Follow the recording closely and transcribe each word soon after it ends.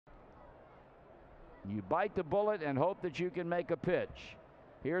You bite the bullet and hope that you can make a pitch.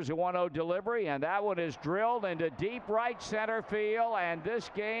 Here's a 1-0 delivery, and that one is drilled into deep right center field, and this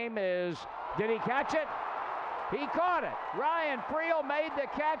game is, did he catch it? He caught it. Ryan Freel made the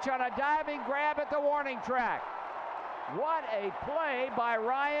catch on a diving grab at the warning track. What a play by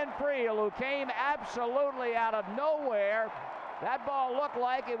Ryan Freel, who came absolutely out of nowhere. That ball looked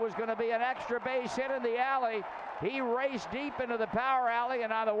like it was going to be an extra base hit in the alley. He raced deep into the power alley,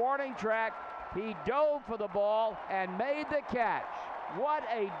 and on the warning track, he dove for the ball and made the catch. What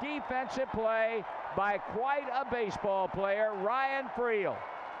a defensive play by quite a baseball player, Ryan Freel.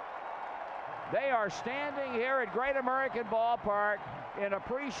 They are standing here at Great American Ballpark in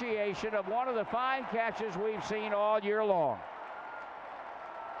appreciation of one of the fine catches we've seen all year long.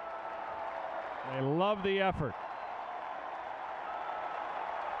 They love the effort.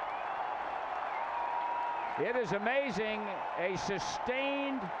 It is amazing, a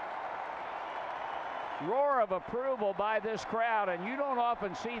sustained roar of approval by this crowd, and you don't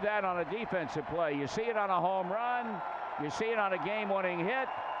often see that on a defensive play. You see it on a home run, you see it on a game-winning hit.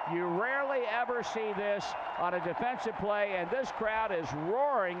 You rarely ever see this on a defensive play, and this crowd is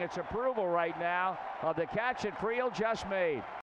roaring its approval right now of the catch that Freel just made.